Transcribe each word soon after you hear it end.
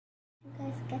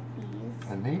get these.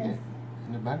 I made it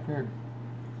in the backyard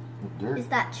with dirt. Is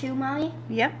that true, Mommy?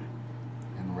 Yep.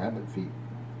 And rabbit feet.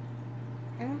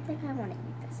 I don't think I want to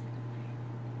eat this.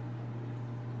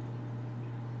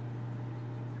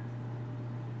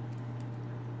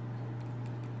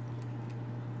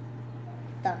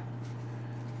 Done.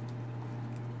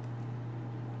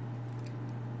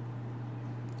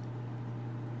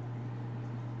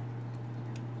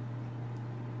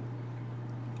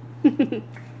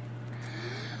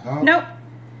 Oh. Nope.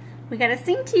 We gotta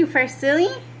sing to you first, silly.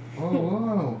 Oh,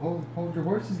 whoa. Hold your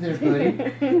horses there, buddy.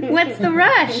 What's the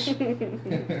rush?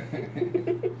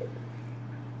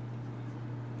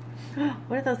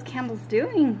 What are those candles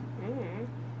doing?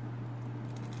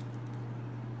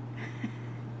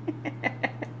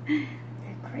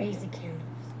 They're crazy candles.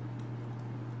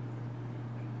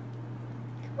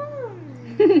 Come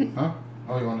on. Huh?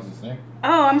 Oh, you want us to sing?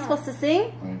 Oh, I'm supposed to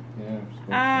sing?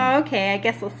 Yeah. Oh, okay. I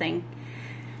guess we'll sing.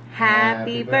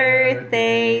 Happy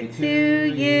birthday to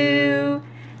you.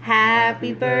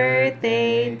 Happy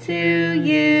birthday to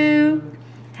you.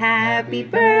 Happy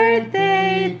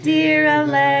birthday, dear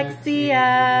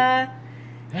Alexia.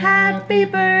 Happy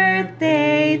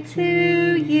birthday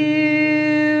to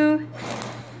you.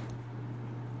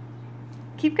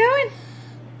 Keep going.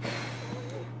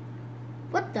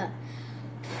 What the?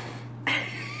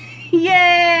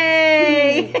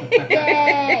 Yay!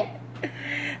 Yay!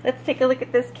 Let's take a look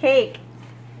at this cake.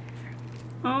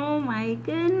 Oh my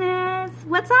goodness.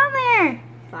 What's on there?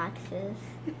 Foxes.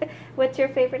 What's your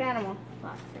favorite animal?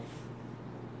 Foxes.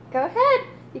 Go ahead.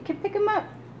 You can pick them up.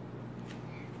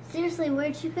 Seriously,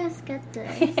 where'd you guys get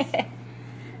this?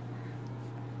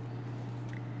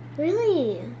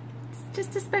 Really? It's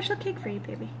just a special cake for you,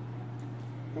 baby.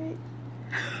 What?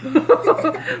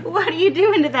 What are you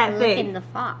doing to that Look thing? in the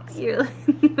fox. You're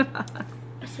looking at the box.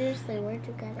 Seriously, where'd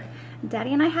you get it?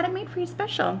 Daddy and I had it made for you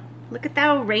special. Look at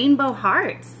that rainbow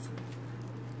hearts.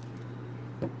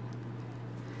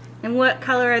 And what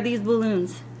color are these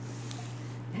balloons?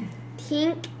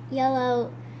 Pink,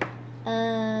 yellow,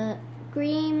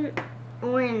 green,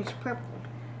 orange, purple.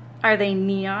 Are they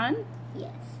neon?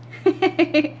 Yes.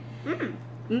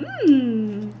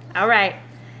 All right.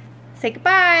 Say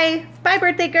goodbye. Bye,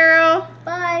 birthday girl.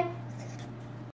 Bye.